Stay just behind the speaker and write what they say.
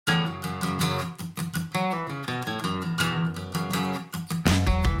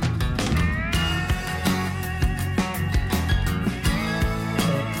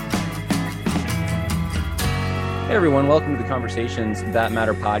Hey everyone, welcome to the Conversations That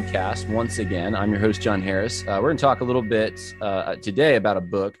Matter podcast. Once again, I'm your host, John Harris. We're going to talk a little bit today about a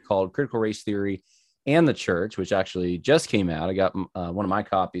book called Critical Race Theory and the Church, which actually just came out. I got one of my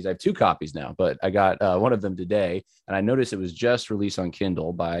copies. I have two copies now, but I got one of them today. And I noticed it was just released on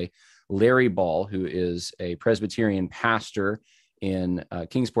Kindle by Larry Ball, who is a Presbyterian pastor in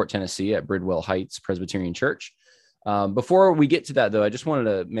Kingsport, Tennessee at Bridwell Heights Presbyterian Church. Before we get to that, though, I just wanted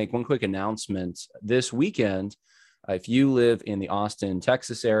to make one quick announcement. This weekend, if you live in the Austin,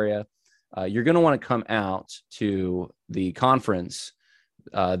 Texas area, you're going to want to come out to the conference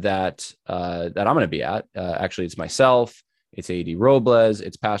that I'm going to be at. Actually, it's myself, it's A.D. Robles,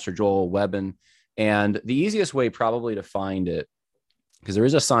 it's Pastor Joel Webben. And the easiest way probably to find it, because there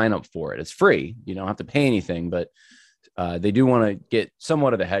is a sign up for it. It's free. You don't have to pay anything, but they do want to get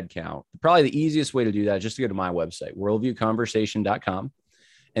somewhat of a head count. Probably the easiest way to do that is just to go to my website, worldviewconversation.com.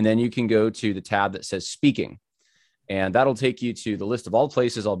 And then you can go to the tab that says speaking. And that'll take you to the list of all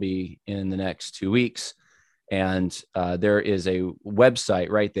places I'll be in the next 2 weeks. And there is a website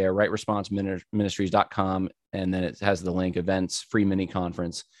right there, rightresponseministries.com. And then it has the link events, free mini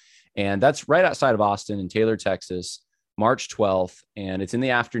conference. And that's right outside of Austin in Taylor, Texas, March 12th. And it's in the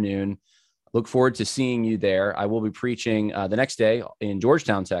afternoon. Look forward to seeing you there. I will be preaching the next day in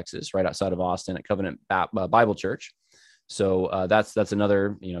Georgetown, Texas, right outside of Austin at Covenant Bible Church. So that's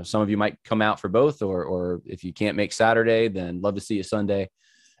another, some of you might come out for both, or if you can't make Saturday, then love to see you Sunday.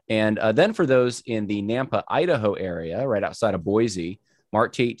 And then for those in the Nampa, Idaho area, right outside of Boise,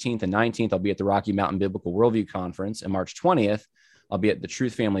 March 18th and 19th, I'll be at the Rocky Mountain Biblical Worldview Conference. And March 20th, I'll be at the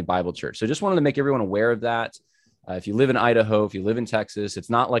Truth Family Bible Church. So just wanted to make everyone aware of that. If you live in Idaho, if you live in Texas, it's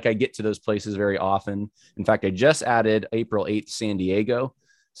not like I get to those places very often. In fact, I just added April 8th, San Diego.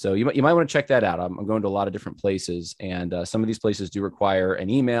 So you might want to check that out. I'm going to a lot of different places, and some of these places do require an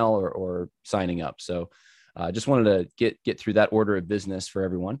email or signing up. So just wanted to get through that order of business for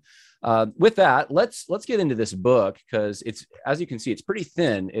everyone. With that, let's get into this book, because it's, as you can see, it's pretty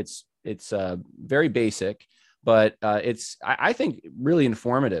thin. It's very basic, but it's, I think, really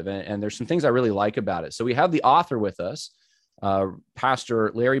informative, and there's some things I really like about it. So we have the author with us,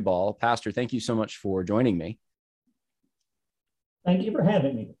 Pastor Larry Ball. Pastor, thank you so much for joining me. Thank you for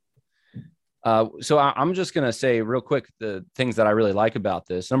having me. So I'm just going to say real quick the things that I really like about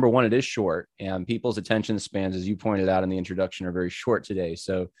this. Number one, it is short, and people's attention spans, as you pointed out in the introduction, are very short today.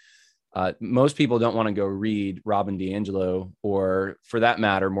 So most people don't want to go read Robin DiAngelo, or for that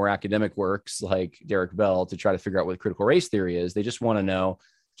matter, more academic works like Derek Bell, to try to figure out what critical race theory is. They just want to know,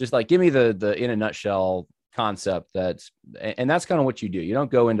 just like, give me the in a nutshell concept. And that's kind of what you do. You don't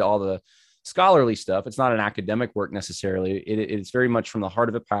go into all the scholarly stuff. It's not an academic work necessarily. It's very much from the heart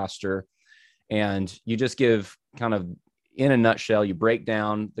of a pastor. And you just give kind of, in a nutshell, you break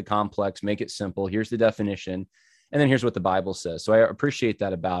down the complex, make it simple. Here's the definition. And then here's what the Bible says. So I appreciate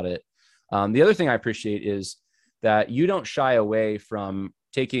that about it. The other thing I appreciate is that you don't shy away from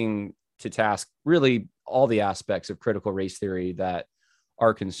taking to task really all the aspects of critical race theory that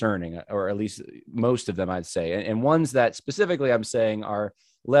are concerning, or at least most of them, I'd say. And ones that specifically I'm saying are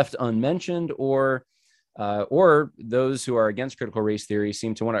left unmentioned, or those who are against critical race theory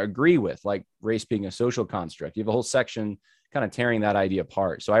seem to want to agree with, like race being a social construct. You have a whole section kind of tearing that idea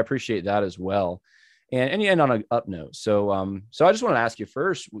apart. So I appreciate that as well. And you end on an up note. So I just want to ask you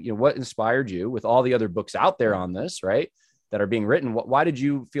first, what inspired you, with all the other books out there on this, right, that are being written? Why did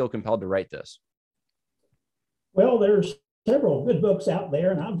you feel compelled to write this? Well, there's several good books out there,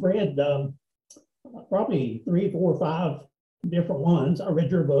 and I've read probably 3, 4, 5 different ones. I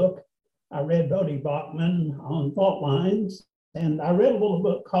read your book. I read Bodie Bachman on fault lines, and I read a little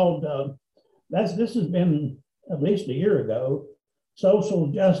book called, this has been at least a year ago, Social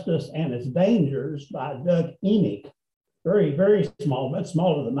Justice and Its Dangers by Doug Enoch. Very, very small, much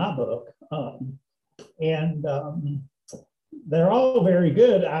smaller than my book. They're all very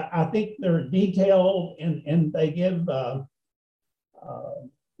good. I think they're detailed, and they give a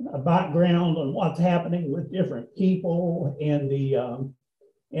background on what's happening with different people in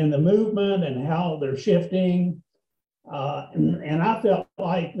the movement and how they're shifting. And I felt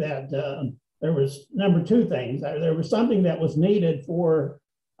like that there was, number two things, there was something that was needed for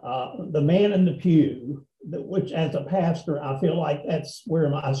the man in the pew, which as a pastor, I feel like that's where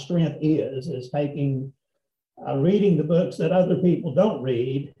my strength is taking, reading the books that other people don't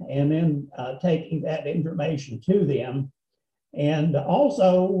read, and then taking that information to them. And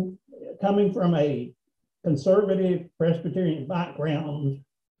also, coming from a conservative Presbyterian background,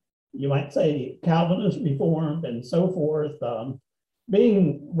 you might say Calvinist, Reformed, and so forth,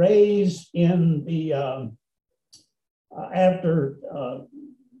 being raised in the after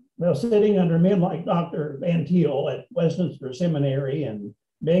well, sitting under men like Dr. Van Til at Westminster Seminary and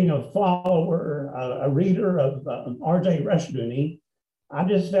being a follower, a reader of R.J. Rushdoony, I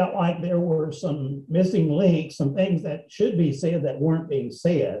just felt like there were some missing links, some things that should be said that weren't being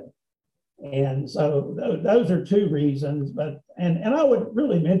said. And so those are two reasons. But and I would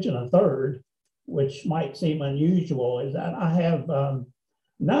really mention a third, which might seem unusual, is that I have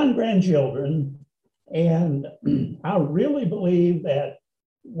 9 grandchildren, and I really believe that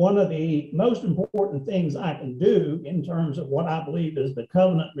one of the most important things I can do in terms of what I believe is the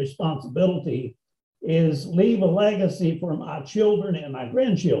covenant responsibility is leave a legacy for my children and my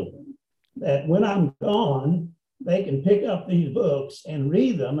grandchildren, that when I'm gone, they can pick up these books and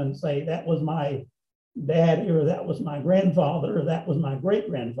read them and say, that was my daddy, or that was my grandfather, or that was my great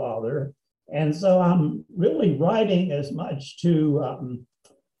grandfather. And so I'm really writing as much to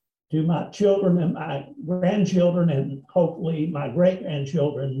my children and my grandchildren, and hopefully my great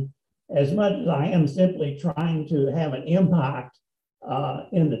grandchildren, as much as I am simply trying to have an impact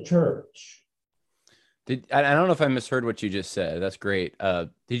in the church. I don't know if I misheard what you just said. That's great.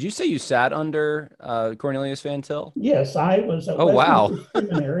 Did you say you sat under Cornelius Van Til? Yes, I was at Westminster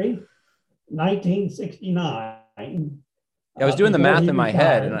Seminary, 1969. I was doing the math in my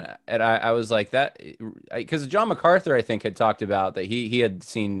head, and I was like that, because John MacArthur, I think, had talked about that he had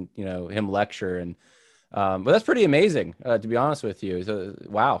seen, you know, him lecture, and but that's pretty amazing, to be honest with you. So,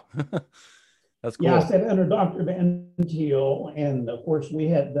 wow, that's cool. Yeah, I sat under Dr. Van Til, and of course we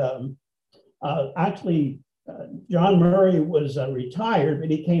had John Murray was retired,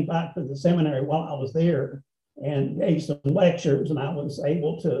 but he came back to the seminary while I was there and gave some lectures, and I was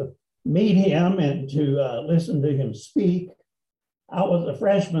able to meet him and to listen to him speak. I was a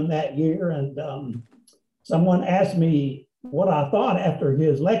freshman that year, and someone asked me what I thought after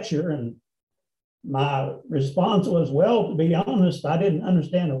his lecture, and my response was, well, to be honest, I didn't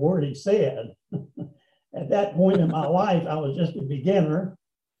understand a word he said. At that point in my life, I was just a beginner.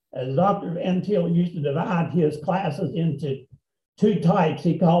 As Dr. Van Til used to divide his classes into 2 types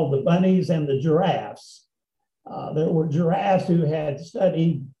he called the bunnies and the giraffes. There were giraffes who had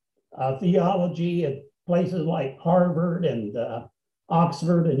studied theology at places like Harvard and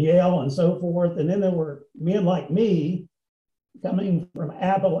Oxford and Yale and so forth. And then there were men like me coming from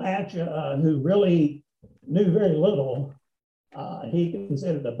Appalachia who really knew very little. He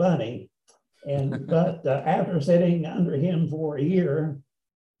considered a bunny. But after sitting under him for a year,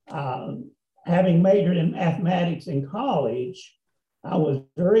 having majored in mathematics in college, I was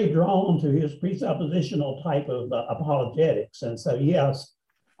very drawn to his presuppositional type of apologetics. And so, yes,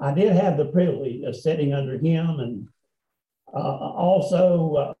 I did have the privilege of sitting under him, and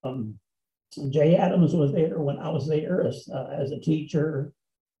also Jay Adams was there when I was there as a teacher.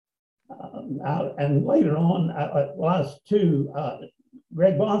 And later on,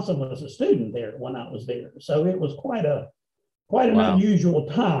 Greg Bonson was a student there when I was there. So it was quite an wow, unusual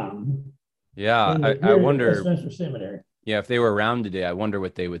time. Yeah, I wonder. Westminster Seminary. Yeah, if they were around today, I wonder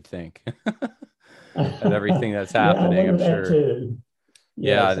what they would think of everything that's happening. Yeah, I'm sure. Too.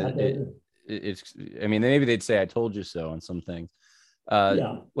 Yes, yeah, it's. I mean, maybe they'd say, "I told you so" on some things.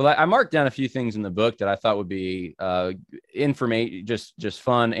 Well, I marked down a few things in the book that I thought would be information, just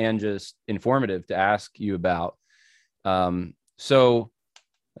fun and just informative to ask you about. So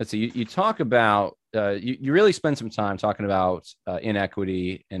let's see. You talk about. You really spend some time talking about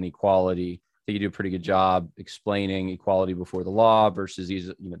inequity and equality. I think you do a pretty good job explaining equality before the law versus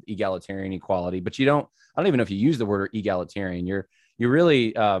egalitarian equality. But I don't even know if you use the word egalitarian. You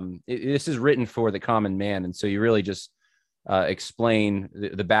really this is written for the common man, and so you really just explain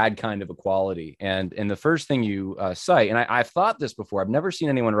the bad kind of equality. And the first thing you cite, and I've thought this before. I've never seen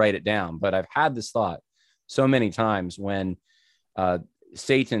anyone write it down, but I've had this thought so many times when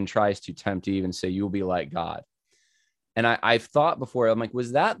Satan tries to tempt Eve and say, "You'll be like God." And I've thought before, I'm like,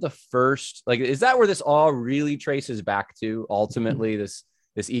 was that the first, is that where this all really traces back to ultimately, this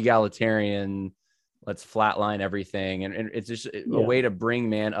egalitarian, let's flatline everything. And it's just a way to bring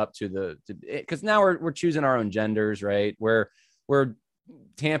man up because now we're choosing our own genders, right? We're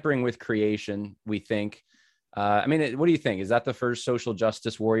tampering with creation, we think. I mean, what do you think? Is that the first social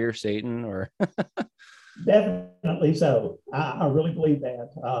justice warrior, Satan, or? Definitely so. I really believe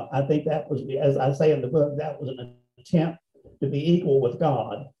that. I think that was, as I say in the book, that was an attempt to be equal with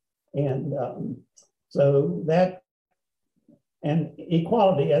God. And so that, and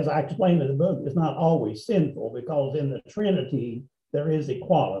equality, as I explained in the book, is not always sinful, because in the Trinity, there is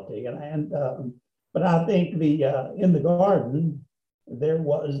equality. But I think in the garden, there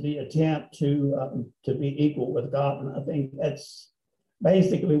was the attempt to be equal with God. And I think that's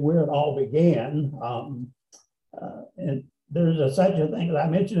basically where it all began. And such a thing that I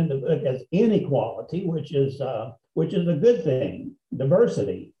mentioned in the book as inequality, which is a good thing.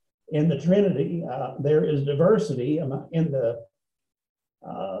 Diversity in the Trinity, there is diversity in the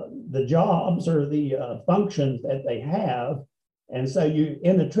jobs or the functions that they have, and so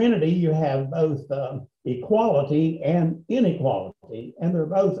in the Trinity you have both equality and inequality, and they're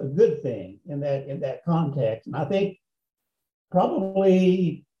both a good thing in that context. And I think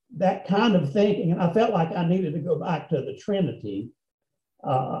probably that kind of thinking, and I felt like I needed to go back to the Trinity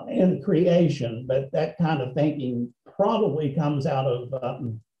in creation, but that kind of thinking probably comes out of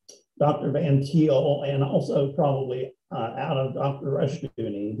Dr. Van Til, and also probably out of Dr.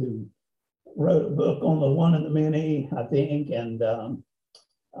 Rushdoony, who wrote a book on the one and the many, I think, and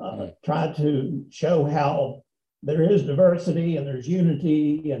tried to show how there is diversity and there's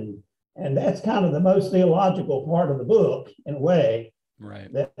unity, and that's kind of the most theological part of the book in a way.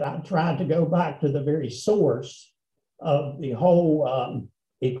 Right. That I tried to go back to the very source of the whole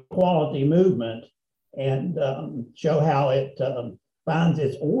equality movement and show how it finds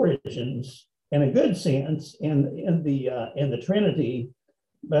its origins in a good sense in the Trinity,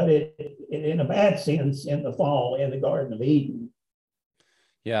 but it in a bad sense in the fall in the Garden of Eden.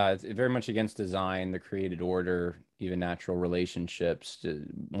 Yeah, it's very much against design, the created order, even natural relationships.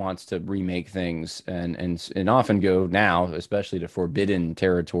 Wants to remake things and often go now, especially to forbidden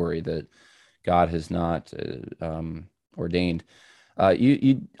territory that God has not ordained.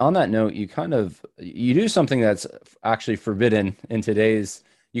 You on that note, you do something that's actually forbidden in today's.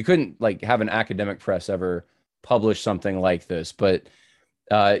 You couldn't like have an academic press ever publish something like this, but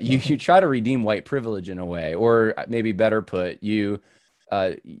you try to redeem white privilege in a way, or maybe better put, you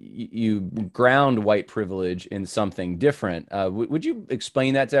ground white privilege in something different. Would you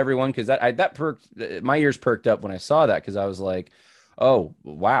explain that to everyone? Because that perked my ears perked up when I saw that, because I was like, oh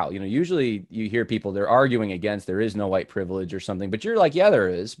wow, usually you hear people, they're arguing against there is no white privilege or something, but you're like, yeah, there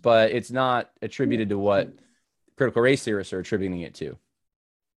is, but it's not attributed to what critical race theorists are attributing it to.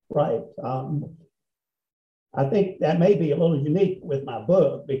 Right. I think that may be a little unique with my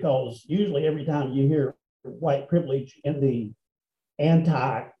book, because usually every time you hear white privilege in the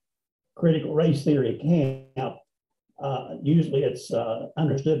anti-critical race theory camp, usually it's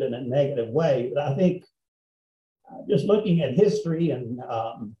understood in a negative way. But I think just looking at history, and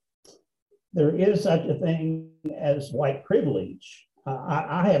there is such a thing as white privilege.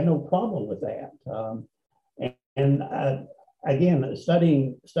 I have no problem with that. Again,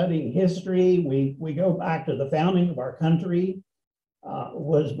 studying history, we go back to the founding of our country.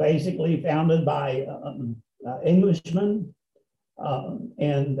 Was basically founded by Englishmen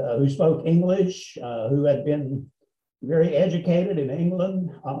and who spoke English, who had been very educated in England,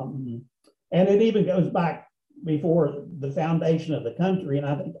 and it even goes back before the foundation of the country. And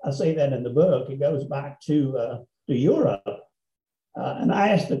I think I say that in the book. It goes back to Europe, and I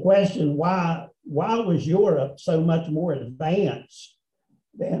asked the question, why was Europe so much more advanced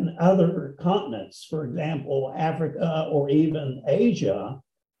than other continents, for example, Africa or even Asia?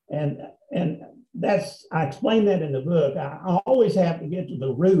 And I explain that in the book. I always have to get to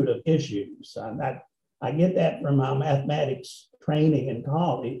the root of issues. I get that from my mathematics training in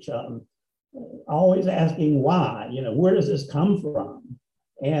college. Always asking why, where does this come from?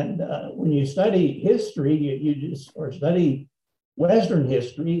 And when you study history, or study Western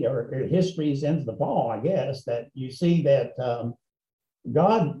history, or history since the fall, I guess, that you see that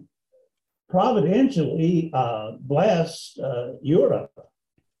God providentially blessed Europe,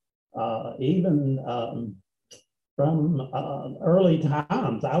 even from early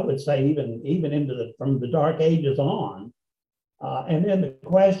times. I would say even from the Dark Ages on. And then the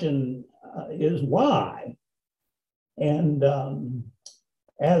question is why? And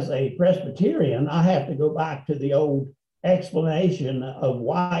as a Presbyterian, I have to go back to the old explanation of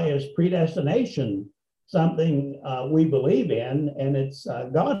why is predestination something we believe in, and it's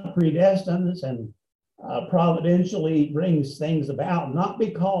God predestines and providentially brings things about, not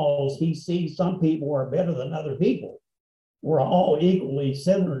because he sees some people are better than other people. We're all equally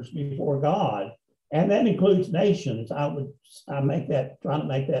sinners before God, and that includes nations. Trying to make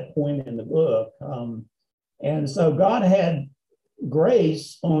that point in the book. And so God had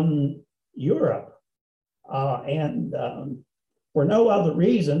grace on Europe, and for no other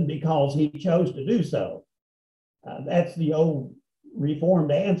reason, because he chose to do so. That's the old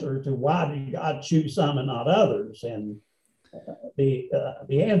Reformed answer to why did God choose some and not others? And the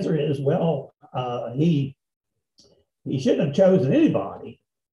answer is, well, he shouldn't have chosen anybody,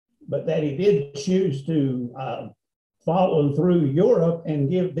 but that he did choose to follow through Europe and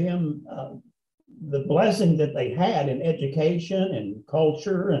give them the blessing that they had in education and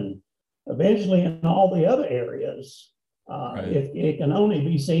culture, and eventually in all the other areas. Right. It can only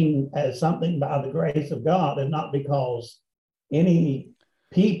be seen as something by the grace of God and not because any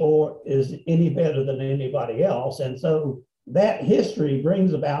people is any better than anybody else. And so that history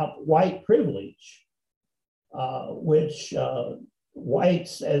brings about white privilege, which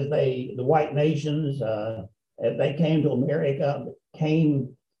whites, the white nations, as they came to America,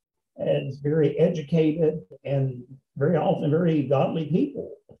 came as very educated and very often very godly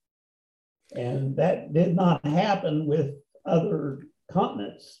people. And that did not happen with other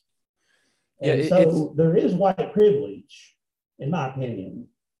continents. And so there is white privilege, in my opinion.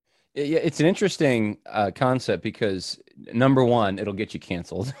 Yeah, it's an interesting concept because number one, it'll get you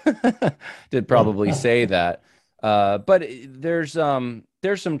canceled. Did probably say that, but there's some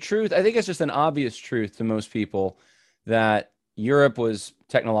truth. I think it's just an obvious truth to most people that Europe was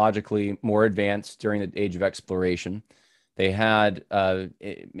technologically more advanced during the age of exploration. They had,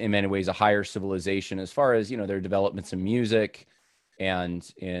 in many ways, a higher civilization as far as their developments in music and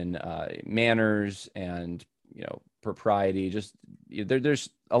in manners and propriety. Just there's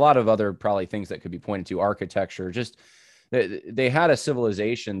a lot of other probably things that could be pointed to, architecture. Just they had a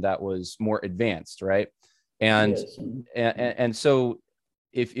civilization that was more advanced, right? And Yes. and so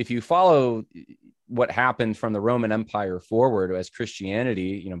if you follow what happened from the Roman Empire forward as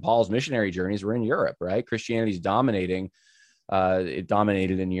Christianity, Paul's missionary journeys were in Europe, right? Christianity's dominating. It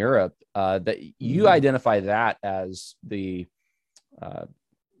dominated in Europe. That you identify that as the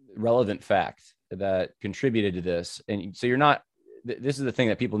relevant fact that contributed to this. And so you're not, this is the thing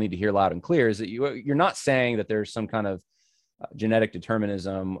that people need to hear loud and clear, is that you're not saying that there's some kind of genetic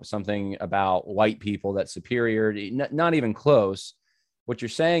determinism, something about white people that's superior, not even close. What you're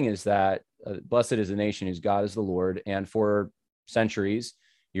saying is that blessed is the nation whose God is the Lord. And for centuries,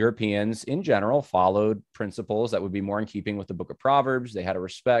 Europeans in general followed principles that would be more in keeping with the book of Proverbs. They had a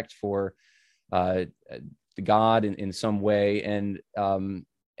respect for the God in some way. And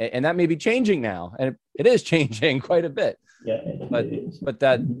that may be changing now. And it is changing quite a bit. Yeah, but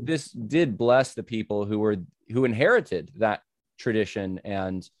that this did bless the people who inherited that tradition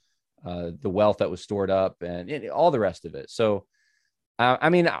and the wealth that was stored up and all the rest of it. So, I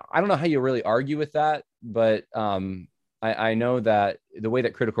mean, I don't know how you really argue with that, but I know that the way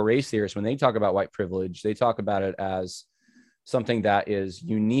that critical race theorists, when they talk about white privilege, they talk about it as something that is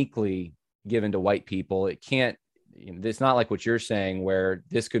uniquely given to white people. It can't, it's not like what you're saying, where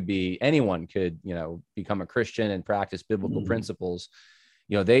this could be, anyone could, become a Christian and practice biblical principles.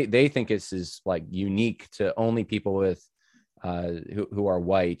 They think this is like unique to only people with who are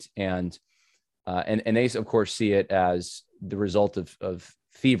white, and they of course see it as the result of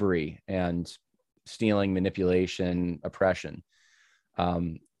thievery and stealing, manipulation, oppression.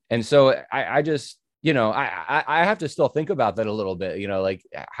 And so I just, I have to still think about that a little bit, like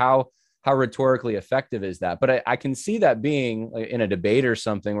how rhetorically effective is that? But I can see that being in a debate or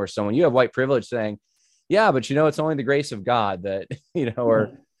something where you have white privilege saying, yeah, but it's only the grace of God that,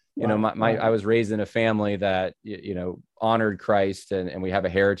 or, I was raised in a family that, honored Christ and we have a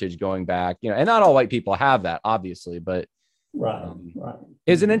heritage going back, and not all white people have that, obviously, but right.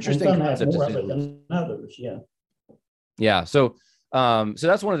 Is an interesting and some concept have more of it than others. Yeah. So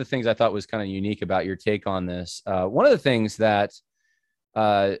that's one of the things I thought was kind of unique about your take on this. One of the things that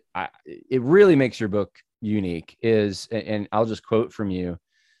it really makes your book unique is, and I'll just quote from you.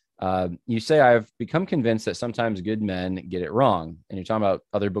 You say, "I've become convinced that sometimes good men get it wrong." And you're talking about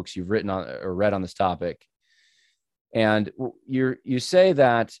other books you've written on or read on this topic. And you say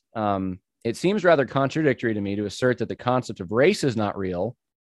that it seems rather contradictory to me to assert that the concept of race is not real,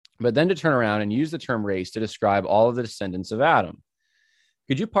 but then to turn around and use the term race to describe all of the descendants of Adam.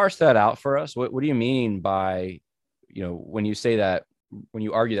 Could you parse that out for us? What do you mean by, when you say that, when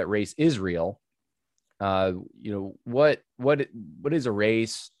you argue that race is real, what is a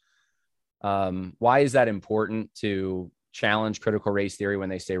race? Why is that important to challenge critical race theory when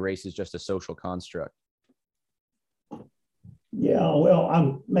they say race is just a social construct? Yeah, well,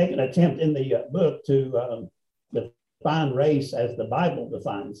 I'm making an attempt in the book to define race as the Bible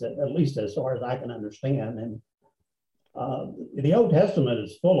defines it, at least as far as I can understand. And the Old Testament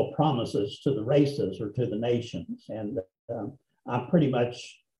is full of promises to the races or to the nations. And I'm pretty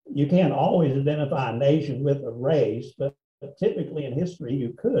much, you can't always identify a nation with a race, but typically in history,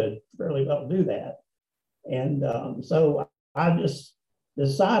 you could fairly well do that. And so I just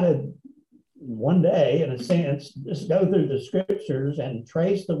decided one day, in a sense, just go through the scriptures and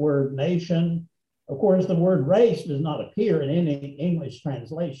trace the word nation. Of course, the word race does not appear in any English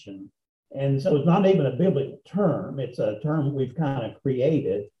translation. And so it's not even a biblical term. It's a term we've kind of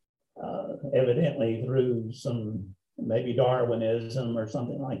created, evidently through some maybe Darwinism or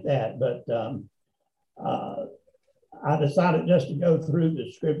something like that. But I decided just to go through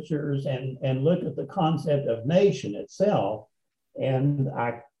the scriptures and look at the concept of nation itself. And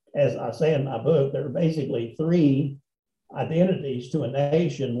as I say in my book, there are basically three identities to a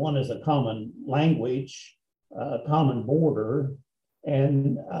nation. One is a common language, a common border,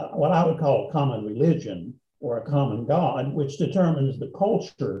 and what I would call a common religion or a common God, which determines the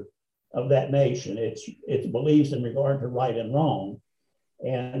culture of that nation, its beliefs in regard to right and wrong.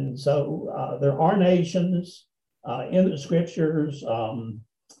 And so there are nations in the scriptures,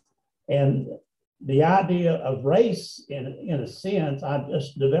 and the idea of race, in a sense, I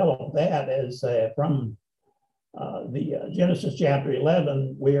just developed that as from the Genesis chapter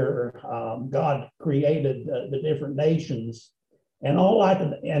 11, where God created the different nations. And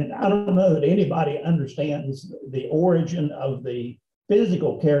and I don't know that anybody understands the origin of the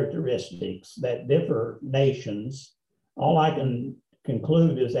physical characteristics that differ nations. All I can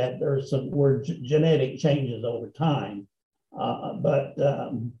conclude is that there's some genetic changes over time, but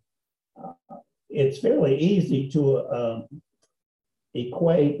it's fairly easy to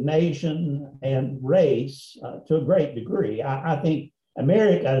equate nation and race to a great degree. I think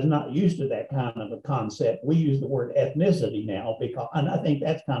America is not used to that kind of a concept. We use the word ethnicity now and I think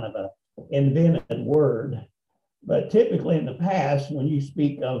that's kind of an invented word. But typically in the past, when you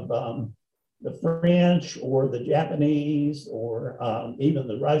speak of the French or the Japanese or even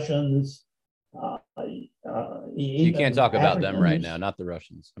the Russians, you can't talk about them right now, not the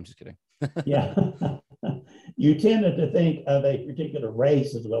Russians. I'm just kidding. Yeah. You tended to think of a particular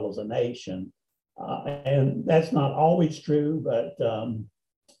race as well as a nation. And that's not always true, but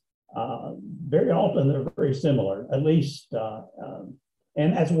very often they're very similar, at least.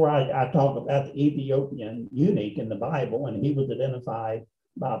 And that's where I talk about the Ethiopian eunuch in the Bible, and he was identified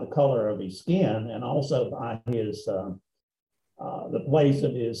by the color of his skin and also by his the place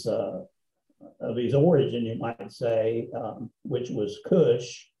of his origin, you might say, which was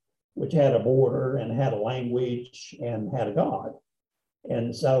Cush, which had a border and had a language and had a god.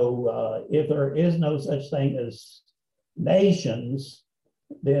 And so if there is no such thing as nations,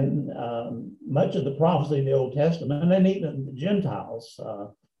 then much of the prophecy of the Old Testament, and even the Gentiles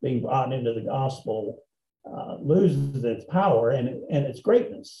being brought into the gospel, loses its power and its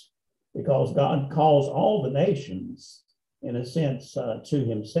greatness, because God calls all the nations, in a sense, to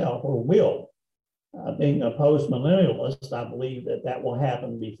himself, or will. Being a post-millennialist, I believe that will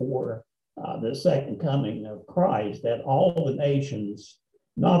happen before the second coming of Christ, that all the nations,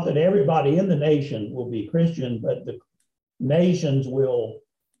 not that everybody in the nation will be Christian, but the nations will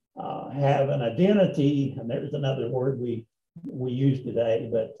have an identity, and there's another word we use today,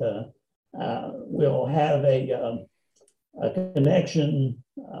 but will have a connection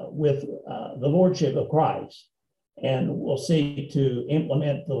with the Lordship of Christ, and will seek to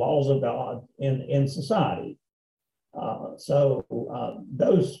implement the laws of God in society. So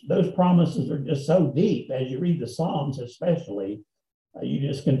those promises are just so deep. As you read the Psalms especially, you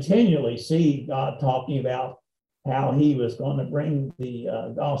just continually see God talking about how he was going to bring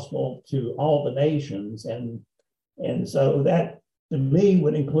the gospel to all the nations. And so that, to me,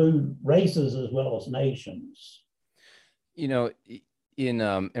 would include races as well as nations. You know,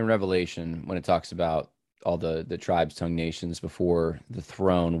 in Revelation, when it talks about all the tribes, tongue, nations before the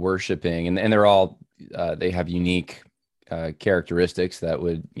throne worshiping, and they're all they have unique characteristics that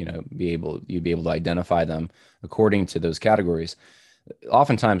would you'd be able to identify them according to those categories.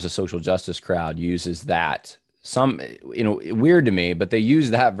 Oftentimes, the social justice crowd uses that, weird to me, but they use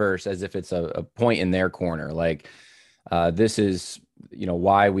that verse as if it's a point in their corner, like this is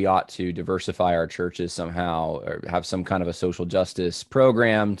why we ought to diversify our churches somehow, or have some kind of a social justice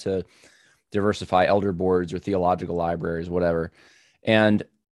program to diversify elder boards or theological libraries, whatever. And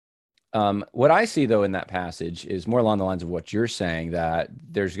what I see, though, in that passage is more along the lines of what you're saying, that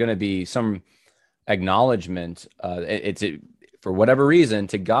there's going to be some acknowledgement. For whatever reason,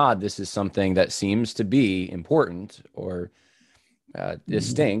 to God, this is something that seems to be important or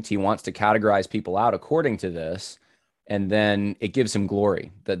distinct. He wants to categorize people out according to this. And then it gives him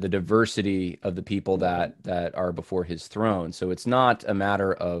glory, that the diversity of the people that are before his throne. So it's not a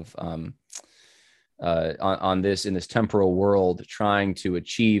matter of in this temporal world trying to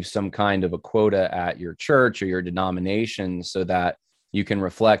achieve some kind of a quota at your church or your denomination so that you can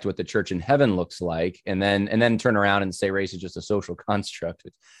reflect what the church in heaven looks like, and then turn around and say race is just a social construct.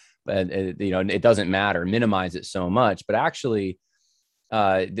 But it doesn't matter, minimize it so much. But actually,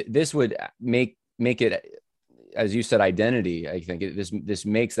 this would make it, as you said, identity. I think this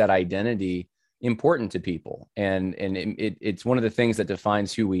makes that identity important to people, and it's one of the things that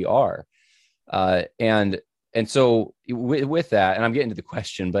defines who we are. And so with that, and I'm getting to the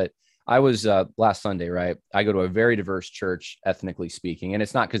question, but I was last Sunday, right? I go to a very diverse church, ethnically speaking, and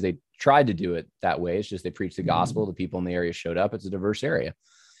it's not because they tried to do it that way. It's just they preached the gospel. The people in the area showed up. It's a diverse area.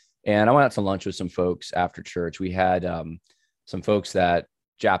 And I went out to lunch with some folks after church. We had some folks that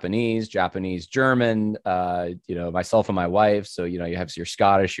Japanese, German, myself and my wife. So, you have your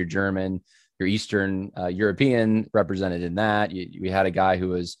Scottish, your German, your Eastern European represented in that. We had a guy who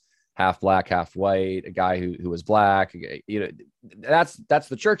was half black, half white, a guy who was black. That's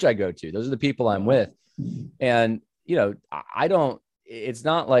the church I go to. Those are the people I'm with. And, I don't, it's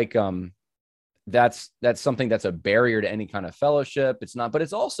not like, that's something that's a barrier to any kind of fellowship. It's not, but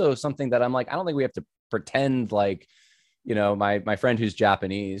it's also something that I'm like, I don't think we have to pretend like, my friend who's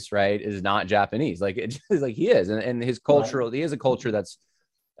Japanese, right, is not Japanese. Like it's like he is, and his cultural, right. He has a culture that's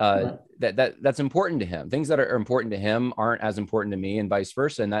right. that's important to him. Things that are important to him aren't as important to me, and vice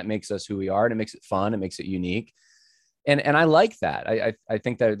versa. And that makes us who we are, and it makes it fun. It makes it unique. And I like that. I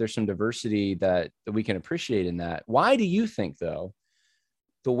think that there's some diversity that we can appreciate in that. Why do you think, though,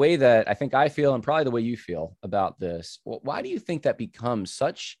 the way that I think I feel, and probably the way you feel about this, why do you think that becomes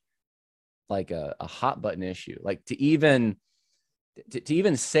such like a hot button issue? Like to even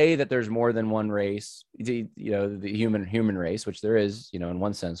say that there's more than one race, the human race, which there is, in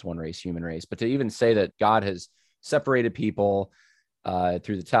one sense, one race, human race, but to even say that God has separated people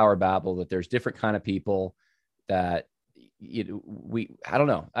through the Tower of Babel, that there's different kind of people that, I don't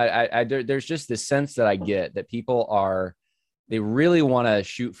know. There's just this sense that I get that people they really want to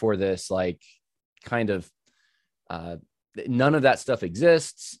shoot for this, like kind of, none of that stuff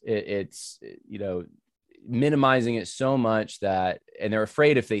exists. It's minimizing it so much that, and they're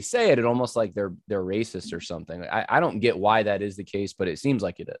afraid if they say it, it almost like they're racist or something. I don't get why that is the case, but it seems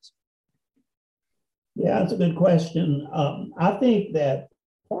like it is. Yeah, that's a good question. I think that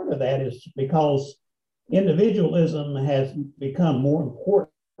part of that is because individualism has become more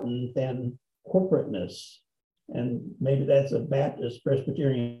important than corporateness. And maybe that's a Baptist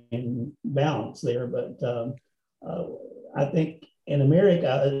Presbyterian balance there, but I think in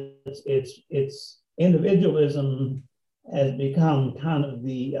America, it's individualism has become kind of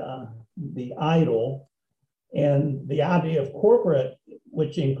the idol, and the idea of corporate,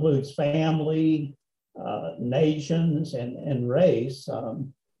 which includes family, nations, and race,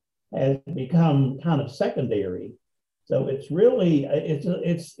 has become kind of secondary. So it's really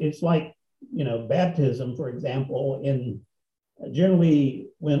it's like baptism, for example. Generally,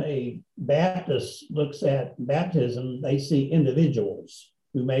 when a Baptist looks at baptism, they see individuals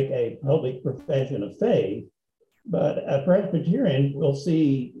who make a public profession of faith. But a Presbyterian will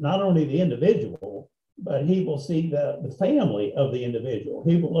see not only the individual, but he will see the family of the individual.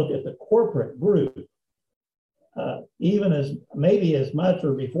 He will look at the corporate group, even as maybe as much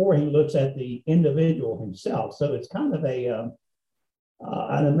or before he looks at the individual himself. So it's kind of an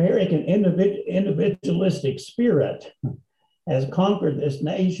American individualistic spirit has conquered this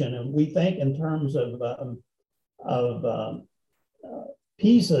nation, and we think in terms of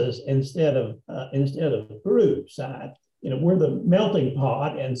pieces instead of groups. We're the melting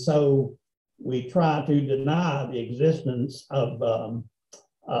pot, and so we try to deny the existence of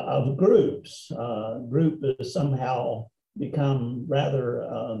groups. Group has somehow become rather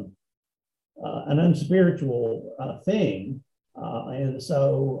an unspiritual thing, and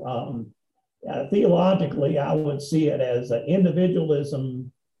so theologically, I would see it as an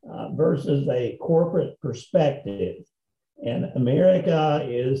individualism versus a corporate perspective. And America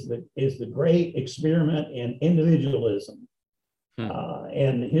is the great experiment in individualism.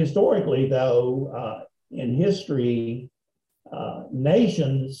 And historically, though, in history,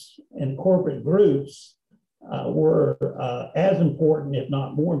 nations and corporate groups were as important, if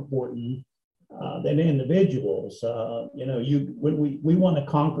not more important, than individuals. When we want to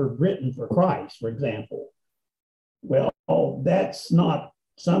conquer Britain for Christ, for example, well, that's not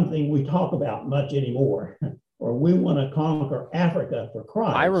something we talk about much anymore. Or we want to conquer Africa for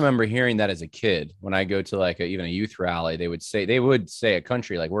Christ. I remember hearing that as a kid when I go to like even a youth rally. They would say a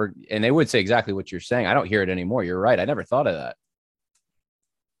country like and they would say exactly what you're saying. I don't hear it anymore. You're right. I never thought of that.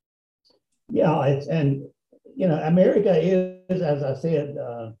 Yeah, America is, as I said,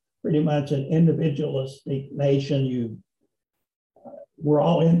 pretty much an individualistic nation. We're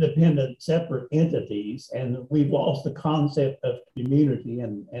all independent, separate entities, and we've lost the concept of community.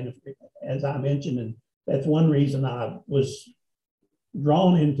 And as I mentioned, and that's one reason I was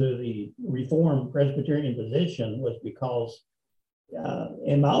drawn into the Reformed Presbyterian position, was because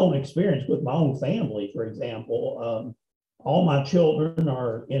in my own experience with my own family, for example, all my children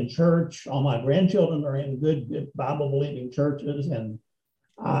are in church, all my grandchildren are in good Bible-believing churches, and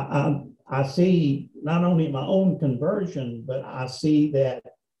I see not only my own conversion, but I see that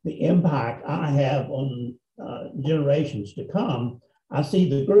the impact I have on generations to come, I see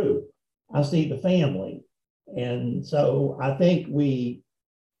the group, I see the family. And so I think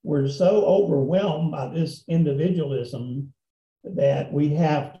we're so overwhelmed by this individualism that we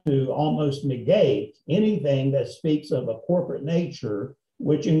have to almost negate anything that speaks of a corporate nature,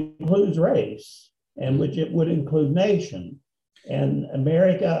 which includes race and which it would include nation. And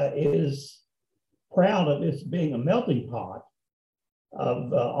America is proud of its being a melting pot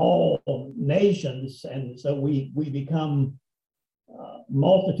of all nations. And so we become a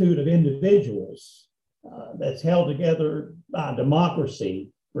multitude of individuals that's held together by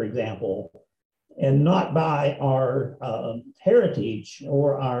democracy, for example, and not by our heritage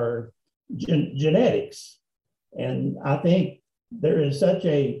or our genetics. And I think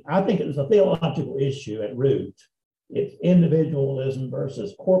I think it's a theological issue at root. It's individualism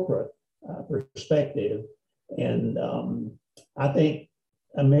versus corporate perspective. And I think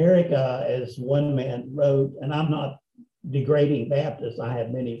America, as one man wrote, and I'm not degrading Baptists, I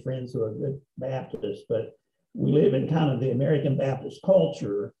have many friends who are good Baptists, but we live in kind of the American Baptist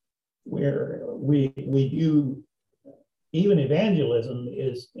culture where we view even evangelism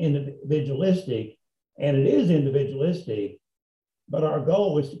is individualistic, and it is individualistic, but our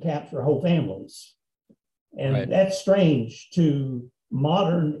goal is to capture whole families. And right. That's strange to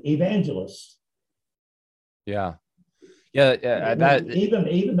modern evangelists. Yeah.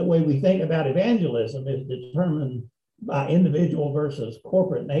 Even the way we think about evangelism is determined by individual versus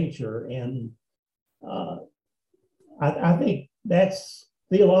corporate nature. And I think that's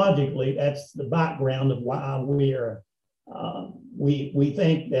theologically, that's the background of why we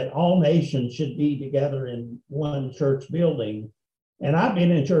think that all nations should be together in one church building. And I've been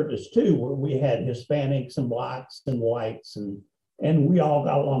in churches too, where we had Hispanics and blacks and whites, and we all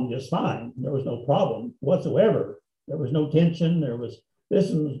got along just fine. There was no problem whatsoever. There was no tension. This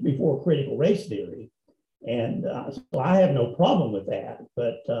was before critical race theory. And so I have no problem with that.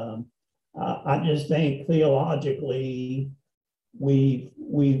 But I just think theologically,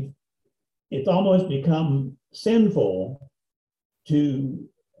 it's almost become sinful to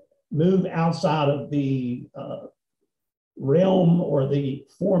move outside of the realm or the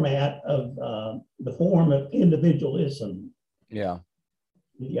format of the form of individualism. Yeah.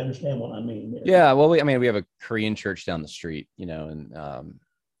 Do you understand what I mean there? Yeah. Well, we have a Korean church down the street, and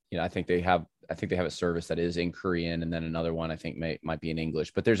I think they have a service that is in Korean, and then another one I think might be in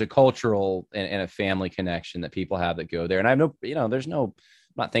English. But there's a cultural and a family connection that people have that go there. And I know, I'm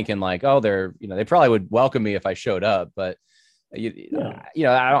not thinking like, oh, they probably would welcome me if I showed up, but I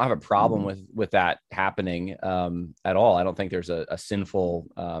don't have a problem with that happening at all. I don't think there's a sinful.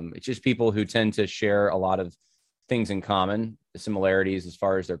 It's just people who tend to share a lot of things in common, similarities as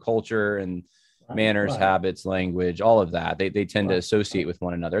far as their culture and manners, habits, language, all of that. They tend to associate with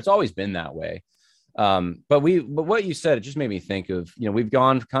one another. It's always been that way. But what you said, it just made me think of, we've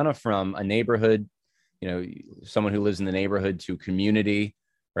gone kind of from a neighborhood, someone who lives in the neighborhood, to community,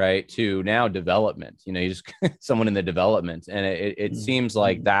 right, to now development. You just someone in the development. And it seems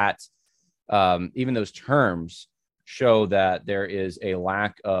like that even those terms show that there is a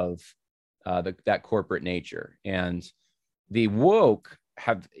lack of that corporate nature. And the woke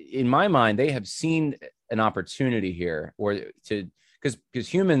have, in my mind, they have seen an opportunity here, because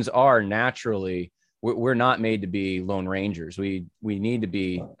humans are naturally, we're not made to be lone rangers. We need to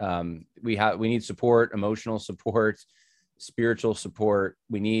be, we need support, emotional support, spiritual support.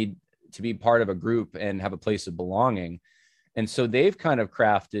 We need to be part of a group and have a place of belonging. And so they've kind of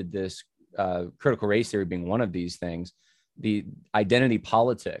crafted this critical race theory being one of these things, the identity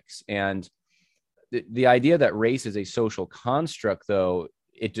politics. And the idea that race is a social construct, though,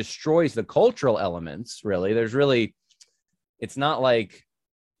 it destroys the cultural elements, really. It's not like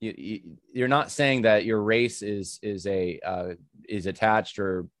you're not saying that your race is attached,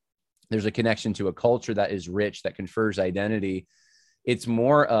 or there's a connection to a culture that is rich, that confers identity. It's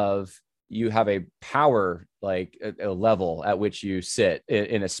more of, you have a power, like a level at which you sit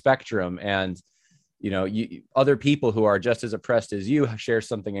in a spectrum, and other people who are just as oppressed as you share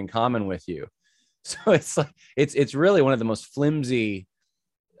something in common with you. So it's like it's really one of the most flimsy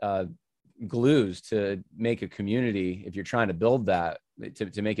glues to make a community, if you're trying to build that,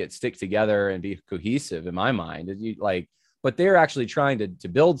 to make it stick together and be cohesive, in my mind. But they're actually trying to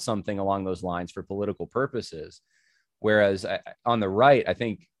build something along those lines for political purposes. Whereas on the right, I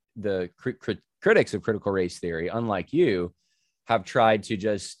think the critics of critical race theory, unlike you, have tried to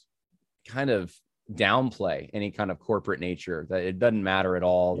just kind of downplay any kind of corporate nature, that it doesn't matter at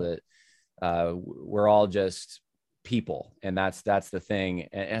all, that we're all just people. And that's the thing.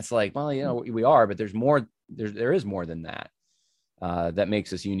 And it's like, well, we are, but there is more than that. that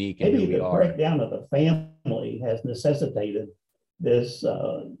makes us unique in who Maybe we the are. breakdown of the family has necessitated this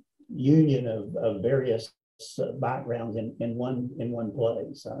union of various backgrounds in one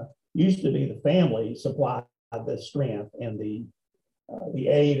place. Used to be the family supplied the strength and the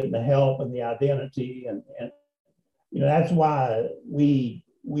aid and the help and the identity, and that's why we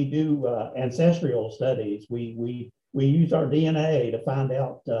do ancestral studies. We use our DNA to find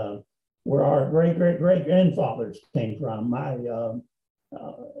out where our great grandfathers came from.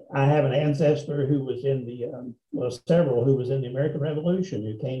 I have an ancestor who was in several who was in the American Revolution,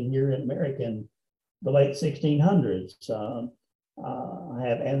 who came here in America in the late 1600s. I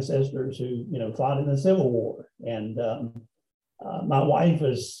have ancestors who fought in the Civil War, and my wife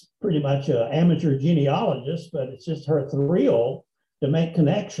is pretty much an amateur genealogist, but it's just her thrill to make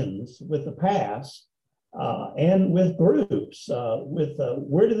connections with the past and with groups, with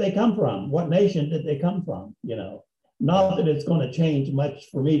where did they come from? What nation did they come from? Not that it's going to change much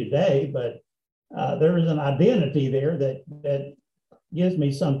for me today, but there is an identity there that gives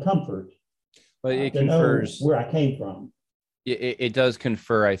me some comfort. But it to confers know where I came from. It does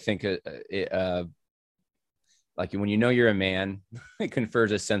confer, I think, like when you're a man, it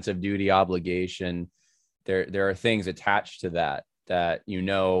confers a sense of duty, obligation. There are things attached to that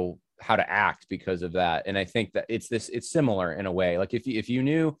how to act because of that. And I think that it's similar in a way. Like if you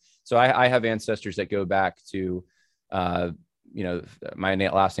knew, so I have ancestors that go back to, my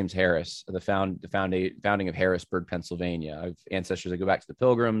last name's Harris, the founding of Harrisburg, Pennsylvania. I have ancestors that go back to the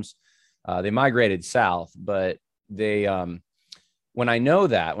Pilgrims. They migrated south, but they, when I know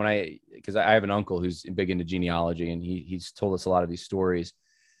that, because I have an uncle who's big into genealogy, and he's told us a lot of these stories,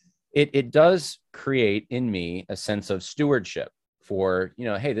 it does create in me a sense of stewardship for,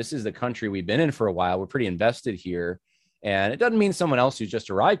 hey, this is the country we've been in for a while. We're pretty invested here. And it doesn't mean someone else who's just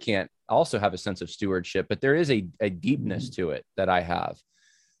arrived can't also have a sense of stewardship, but there is a deepness to it that I have.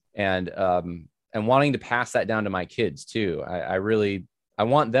 And wanting to pass that down to my kids too. I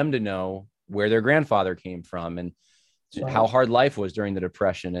want them to know where their grandfather came from and how hard life was during the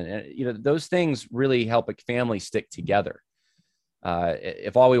Depression. And those things really help a family stick together.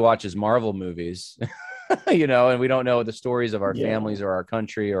 If all we watch is Marvel movies, and we don't know the stories of our families or our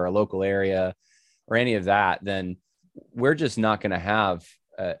country or our local area or any of that, then we're just not going to have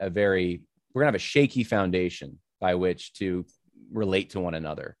we're going to have a shaky foundation by which to relate to one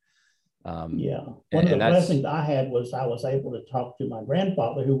another. One of the blessings I had was I was able to talk to my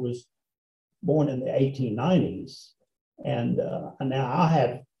grandfather, who was born in the 1890s. And now I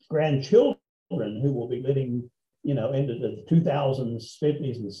have grandchildren who will be living, into the 2000s,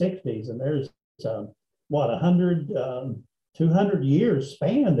 50s, and 60s. And there's 200 years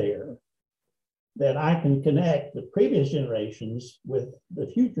span there that I can connect the previous generations with the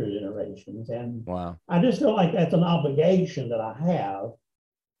future generations. And wow. I just feel like that's an obligation that I have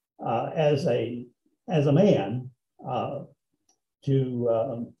as a man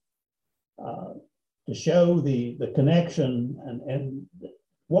to show the connection and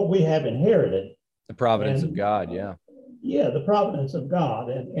what we have inherited. The providence of God, the providence of God.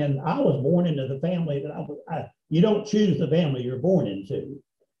 And I was born into the family that you don't choose the family you're born into.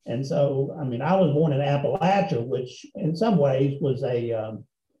 And so, I was born in Appalachia, which in some ways was a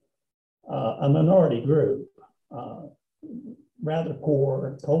minority group, rather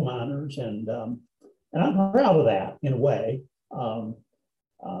poor coal miners, and I'm proud of that in a way.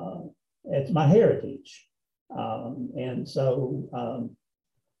 It's my heritage, and so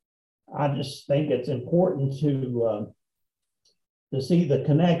I just think it's important to see the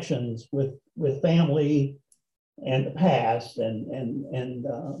connections with family and the past, and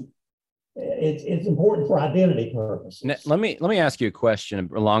it's important for identity purposes. Now, let me ask you a question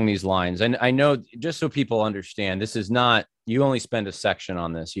along these lines. And I know, just so people understand, this is not, you only spend a section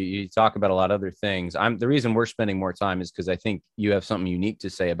on this. You talk about a lot of other things. The reason we're spending more time is because I think you have something unique to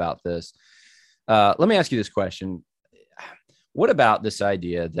say about this. Let me ask you this question. What about this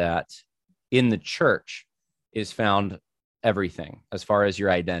idea that in the church is found everything as far as your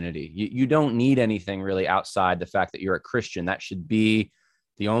identity? You don't need anything really outside the fact that you're a Christian. That should be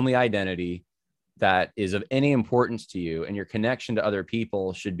the only identity that is of any importance to you, and your connection to other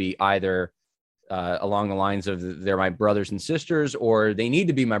people should be either along the lines of they're my brothers and sisters, or they need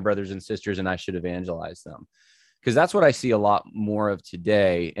to be my brothers and sisters and I should evangelize them. Because that's what I see a lot more of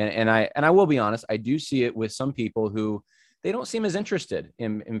today. And I will be honest, I do see it with some people who they don't seem as interested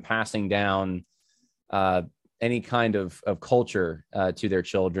in passing down any kind of culture to their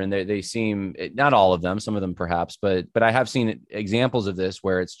children. They seem, not all of them, some of them perhaps, but I have seen examples of this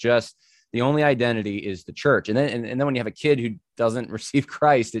where it's just the only identity is the church. And then when you have a kid who doesn't receive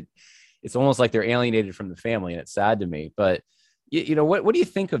Christ, it's almost like they're alienated from the family, and it's sad to me. But what do you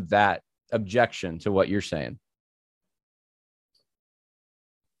think of that objection to what you're saying?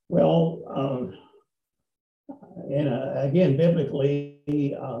 Well, again,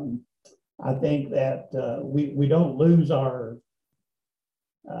 biblically, I think that we don't lose our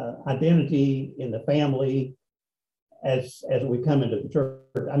identity in the family as we come into the church.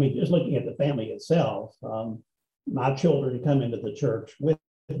 I mean, just looking at the family itself, my children come into the church with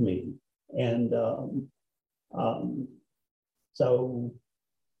me, and so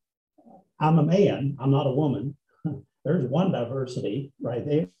I'm a man. I'm not a woman. There's one diversity right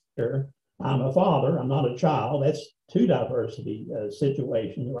there. I'm a father. I'm not a child. That's two diversity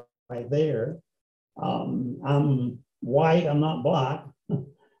situations right there. I'm white. I'm not black.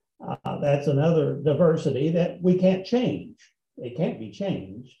 That's another diversity that we can't change. It can't be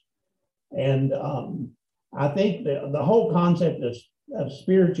changed. And I think the whole concept of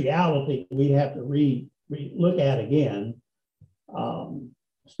spirituality we have to look at again.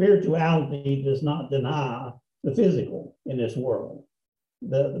 Spirituality does not deny the physical in this world.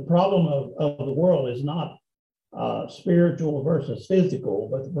 The problem of the world is not spiritual versus physical,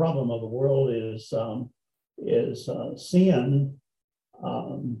 but the problem of the world is sin,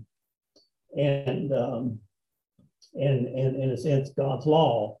 and in a sense God's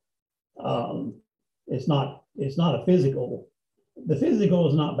law. It's not a physical. The physical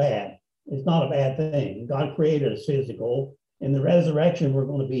is not bad. It's not a bad thing. God created us physical. In the resurrection, we're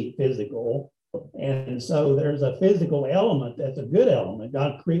going to be physical. And so there's a physical element that's a good element.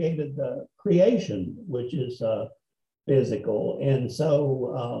 God created the creation, which is physical. And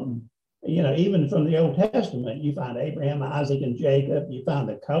so, even from the Old Testament, you find Abraham, Isaac, and Jacob. You find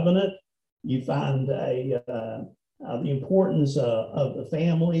the covenant. You find the importance of the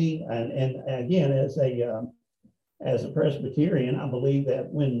family. And again, as a Presbyterian, I believe that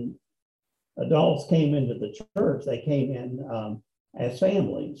when adults came into the church, they came in as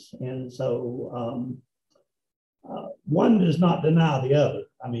families. And so one does not deny the other.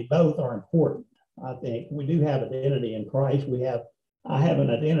 I mean, both are important. I think we do have identity in Christ. I have an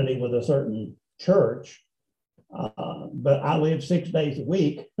identity with a certain church, but I live 6 days a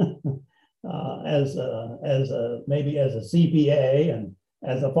week maybe as a CPA and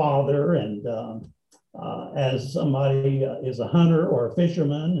as a father and as somebody is a hunter or a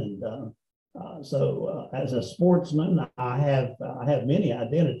fisherman, and so as a sportsman, I have many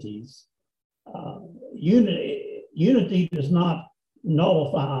identities. Unity does not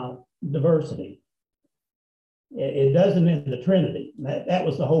nullify diversity. It doesn't in the Trinity. That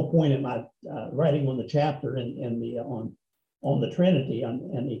was the whole point of my writing on the chapter on the Trinity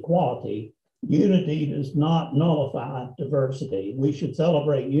and equality. Unity does not nullify diversity. We should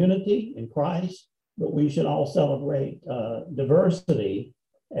celebrate unity in Christ, but we should all celebrate diversity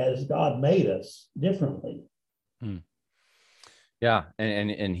as God made us differently. Yeah,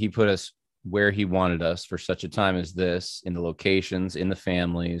 and He put us where He wanted us for such a time as this, in the locations, in the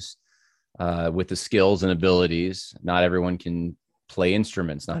families, with the skills and abilities. Not everyone can play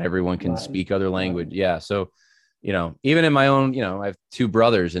instruments. Not everyone can speak other language. Right. Yeah, so even in my own, I have 2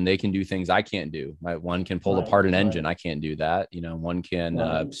 brothers and they can do things I can't do. One can pull apart an engine. I can't do that. One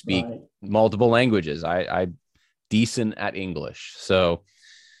can speak multiple languages. I'm decent at English. So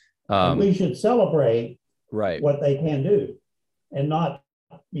we should celebrate what they can do and not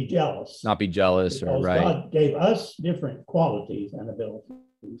be jealous. Not be jealous. Because God gave us different qualities and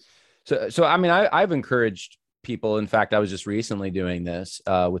abilities. So I mean, I've encouraged people. In fact, I was just recently doing this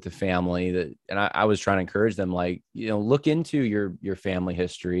with the family and I was trying to encourage them, look into your family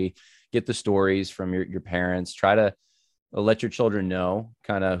history, get the stories from your parents, try to let your children know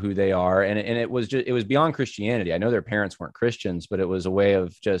kind of who they are. And it was beyond Christianity. I know their parents weren't Christians, but it was a way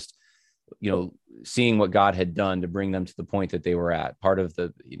of just, seeing what God had done to bring them to the point that they were at. Part of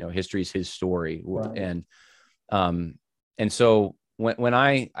the, history is His story. Right. And so when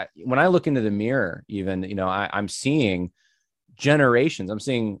I look into the mirror, even, I'm seeing generations, I'm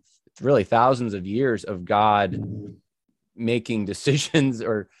seeing really thousands of years of God making decisions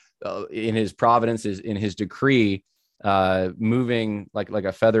or in His providence, in His decree, moving like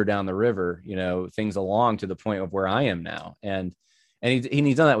a feather down the river, things along to the point of where I am now. And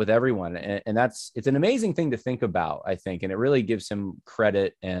he's done that with everyone. And it's an amazing thing to think about, I think. And it really gives Him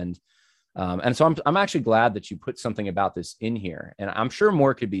credit. And so I'm actually glad that you put something about this in here, and I'm sure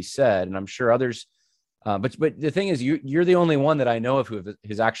more could be said, and I'm sure others, but the thing is, you're the only one that I know of who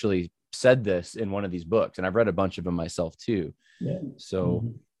has actually said this in one of these books. And I've read a bunch of them myself too. Yeah.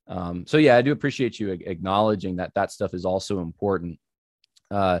 So, so yeah, I do appreciate you acknowledging that stuff is also important.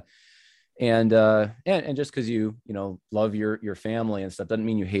 And just because you love your family and stuff doesn't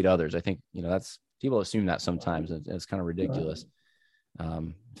mean you hate others. I think, that's, people assume that sometimes, and it's kind of ridiculous.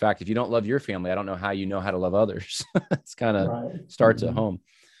 In fact, if you don't love your family, I don't know how you know how to love others. It's kind of Right. starts at home.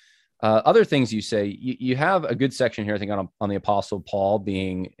 Other things you say, you have a good section here, I think, on the Apostle Paul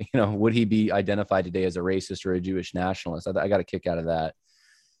being, would he be identified today as a racist or a Jewish nationalist? I got a kick out of that.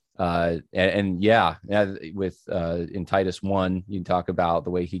 With in Titus 1, you talk about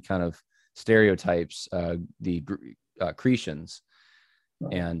the way he kind of stereotypes the Cretans.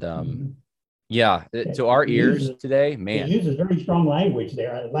 Right. And to our ears today, man. He uses very strong language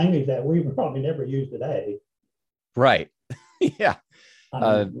there, language that we would probably never use today. Right. Yeah.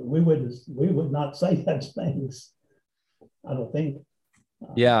 We would not say such things, I don't think.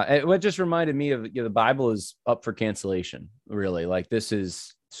 It just reminded me of the Bible is up for cancellation, really. Like, this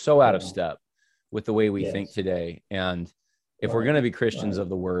is so out of step with the way we think today. And if we're going to be Christians of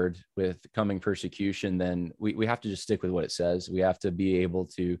the word with coming persecution, then we have to just stick with what it says. We have to be able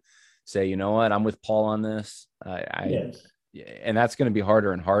to say, you know what, I'm with Paul on this. And that's going to be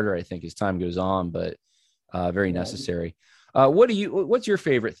harder and harder, I think, as time goes on, but very necessary. What's your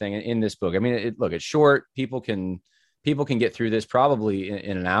favorite thing in this book? I mean, it's short. People can get through this probably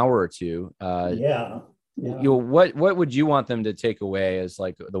in an hour or two. What would you want them to take away as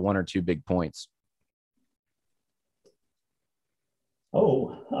like the one or two big points?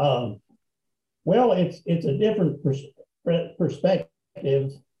 Well, it's a different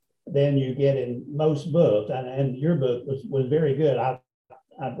perspective than you get in most books, and your book was very good. I've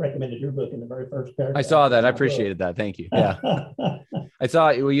recommended your book in the very first paragraph. I saw that. I appreciated that. Thank you. Yeah. I saw.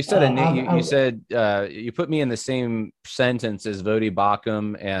 Well, you said you said you put me in the same sentence as Vodi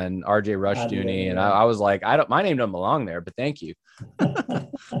Bakum and R.J. Rushdoony, and I was like, my name doesn't belong there, but thank you.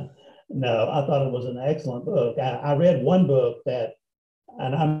 No, I thought it was an excellent book. I read one book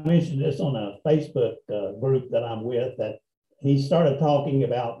and I mentioned this on a Facebook group that I'm with, that he started talking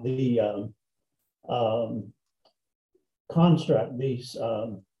about the construct,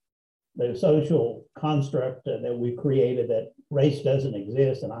 the social construct that we created, that race doesn't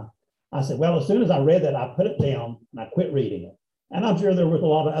exist. And I said, well, as soon as I read that, I put it down and I quit reading it. And I'm sure there was a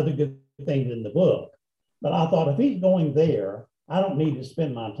lot of other good things in the book, but I thought, if he's going there, I don't need to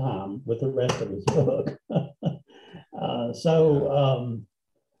spend my time with the rest of his book.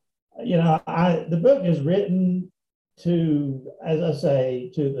 The book is written to, as I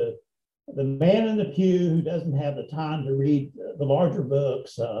say, to the man in the pew who doesn't have the time to read the larger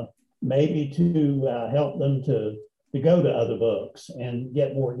books, maybe to help them to go to other books and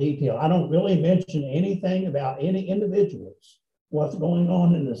get more detail. I don't really mention anything about any individuals, what's going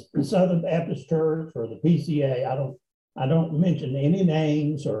on in the Southern Baptist Church or the PCA. I don't mention any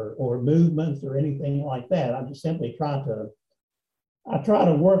names or movements or anything like that. I just simply try to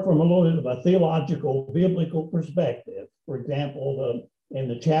work from a little bit of a theological, biblical perspective. For example, in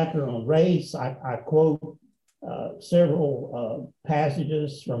the chapter on race, I quote several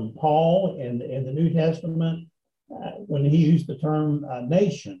passages from Paul in the New Testament when he used the term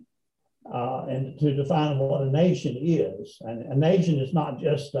nation, and to define what a nation is. And a nation is not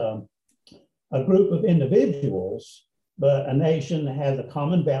just a group of individuals, but a nation has a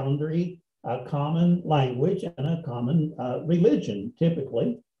common boundary, a common language, and a common religion,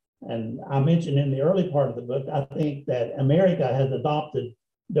 typically. And I mentioned in the early part of the book, I think that America has adopted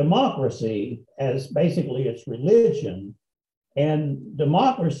democracy as basically its religion. And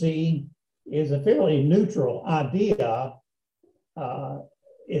democracy is a fairly neutral idea.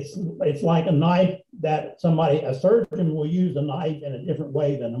 It's like a knife that a surgeon will use a knife in a different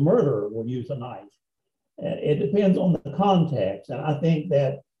way than a murderer will use a knife. It depends on the context. And I think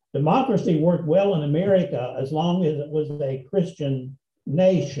that democracy worked well in America as long as it was a Christian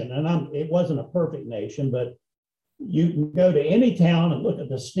nation. And it wasn't a perfect nation, but you can go to any town and look at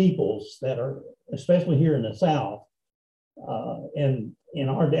the steeples that are, especially here in the South. And in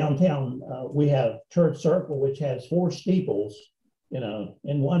our downtown, we have Church Circle, which has 4 steeples,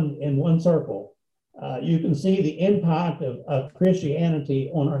 in one circle. You can see the impact of Christianity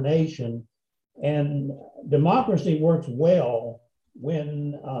on our nation. And democracy works well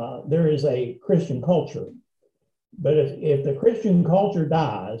when there is a Christian culture. But if the Christian culture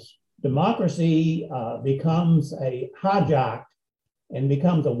dies, democracy becomes hijacked and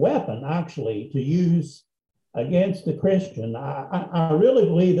becomes a weapon, actually, to use against the Christian. I really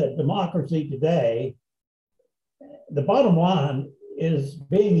believe that democracy today, the bottom line, is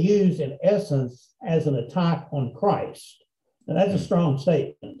being used in essence as an attack on Christ. And that's a strong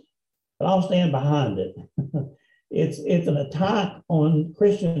statement, but I'll stand behind it. It's an attack on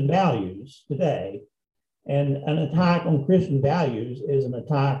Christian values today. And an attack on Christian values is an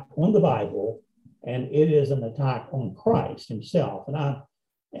attack on the Bible, and it is an attack on Christ himself. And I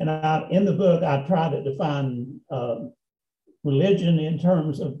in the book, I try to define religion in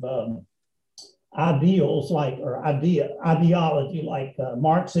terms of ideals ideology like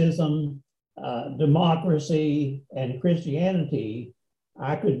Marxism, democracy, and Christianity,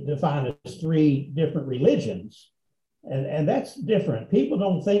 I could define as three different religions. And that's different. People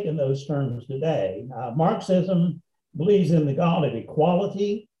don't think in those terms today. Marxism believes in the God of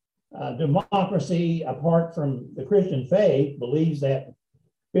equality. Democracy, apart from the Christian faith, believes that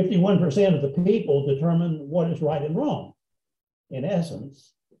 51% of the people determine what is right and wrong, in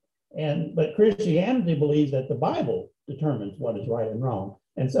essence. But Christianity believes that the Bible determines what is right and wrong.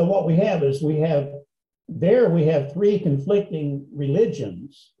 And so what we have is we have three conflicting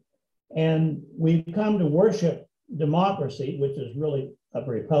religions, and we've come to worship democracy, which is really a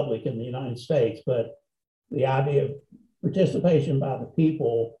republic in the United States, but the idea of participation by the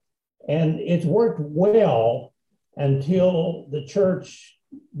people. And it's worked well until the church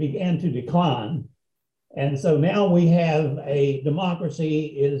began to decline. And so now we have a democracy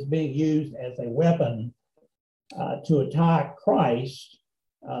is being used as a weapon to attack Christ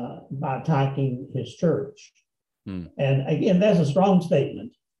by attacking his church. And again, that's a strong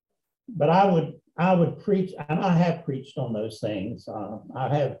statement, but I would preach, and I have preached on those things.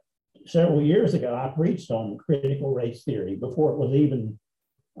 I have several years ago, I preached on critical race theory before it was even,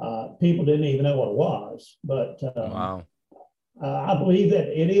 people didn't even know what it was. But Wow. I believe that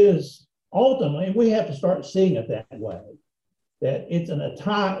it is ultimately, we have to start seeing it that way, that it's an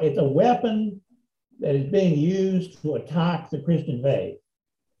attack, it's a weapon that is being used to attack the Christian faith.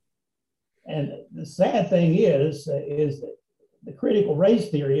 And the sad thing is that the critical race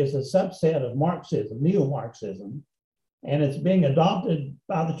theory is a subset of Marxism, neo-Marxism, and it's being adopted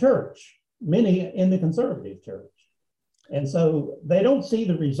by the church, many in the conservative church. And so they don't see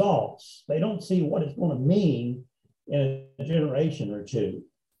the results. They don't see what it's going to mean in a generation or two.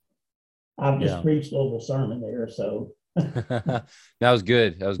 I've just preached a little sermon there, so. That was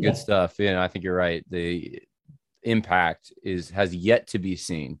good. That was good stuff. I think you're right. The impact has yet to be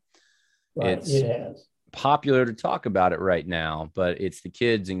seen. Right, it has. Popular to talk about it right now, but it's the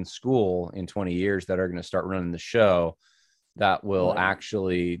kids in school in 20 years that are going to start running the show that will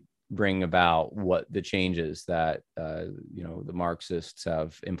actually bring about what the changes that the Marxists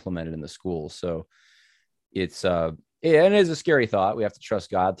have implemented in the schools. So it's and it is a scary thought. We have to trust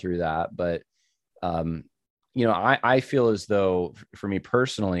God through that, but I feel as though for me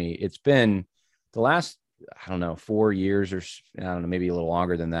personally, it's been the last 4 years or maybe a little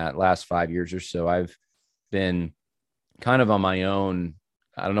longer than that, last 5 years or so, I've been kind of on my own.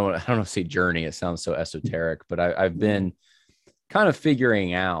 I don't know if to say journey. It sounds so esoteric, but I've been kind of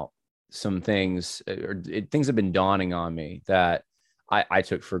figuring out some things, things have been dawning on me that I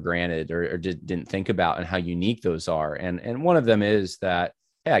took for granted or didn't think about, and how unique those are. And one of them is that,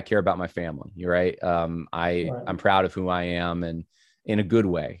 hey, I care about my family. You're right. I'm proud of who I am, and in a good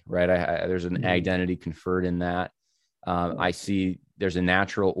way, right? There's an identity conferred in that. I see there's a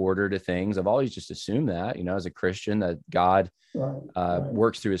natural order to things. I've always just assumed that, as a Christian, that God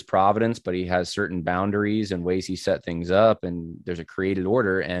works through his providence, but he has certain boundaries and ways he set things up, and there's a created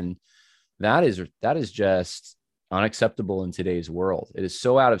order. And that is just unacceptable in today's world. It is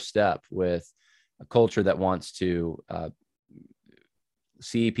so out of step with a culture that wants to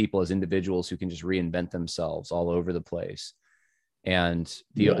see people as individuals who can just reinvent themselves all over the place. And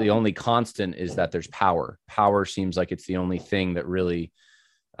the only constant is that there's power. Power seems like it's the only thing that really,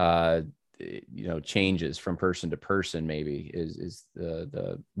 changes from person to person. Maybe is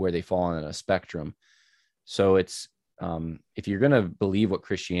the where they fall on a spectrum. So it's if you're going to believe what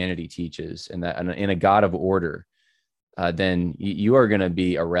Christianity teaches, and that in a God of order, then you are going to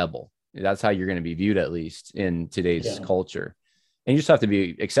be a rebel. That's how you're going to be viewed, at least in today's culture. And you just have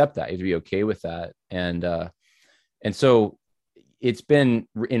to accept that. You have to be okay with that. And so it's been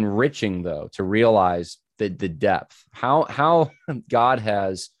enriching, though, to realize the depth, how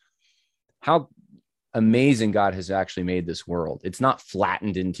amazing God has actually made this world. It's not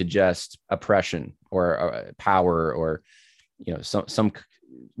flattened into just oppression or power or, some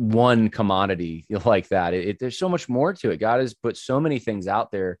one commodity like that. There's so much more to it. God has put so many things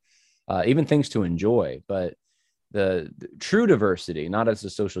out there, even things to enjoy, but the true diversity, not as the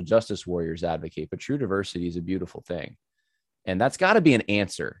social justice warriors advocate, but true diversity is a beautiful thing. And that's got to be an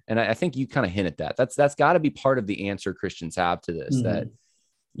answer. And I think you kind of hint at that. That's got to be part of the answer Christians have to this, that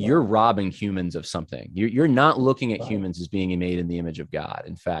you're robbing humans of something. You're not looking at humans as being made in the image of God.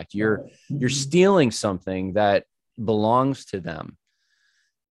 In fact, you're stealing something that belongs to them.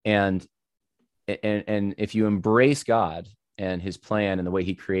 And if you embrace God and his plan and the way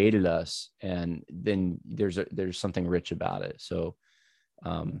he created us, and then there's something rich about it. So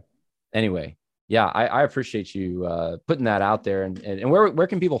anyway, Yeah, I appreciate you putting that out there. And where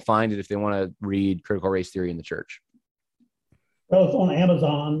can people find it if they want to read Critical Race Theory in the Church? Well, it's on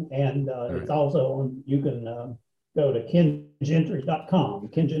Amazon, and Right. it's also on, you can go to kengentry.com.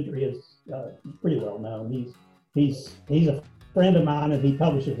 Ken Gentry is pretty well known. He's a friend of mine, and he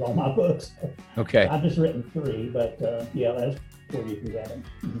publishes all my books. Okay. I've just written 3, but yeah, that's where you can get them.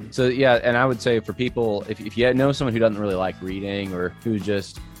 Mm-hmm. So yeah, and I would say for people, if you know someone who doesn't really like reading or who's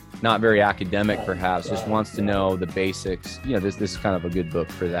just not very academic, perhaps just wants to know the basics, this is kind of a good book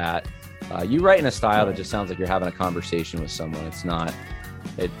for that. You write in a style that just sounds like you're having a conversation with someone. It's not,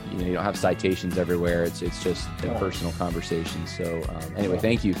 you don't have citations everywhere. It's just a personal conversation. So anyway,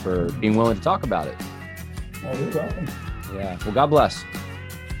 thank you for being willing to talk about it. Oh, you're welcome. Yeah. Well, God bless.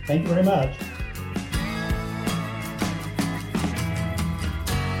 Thank you very much.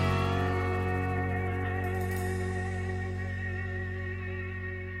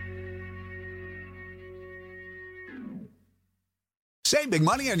 Save big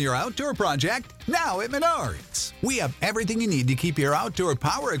money on your outdoor project now at Menards. We have everything you need to keep your outdoor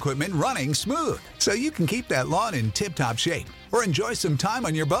power equipment running smooth, so you can keep that lawn in tip-top shape or enjoy some time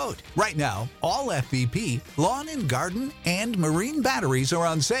on your boat. Right now, all FVP, lawn and garden, and marine batteries are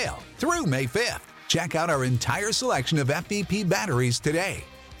on sale through May 5th. Check out our entire selection of FVP batteries today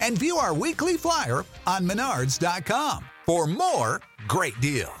and view our weekly flyer on Menards.com for more great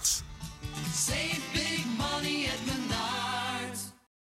deals. Save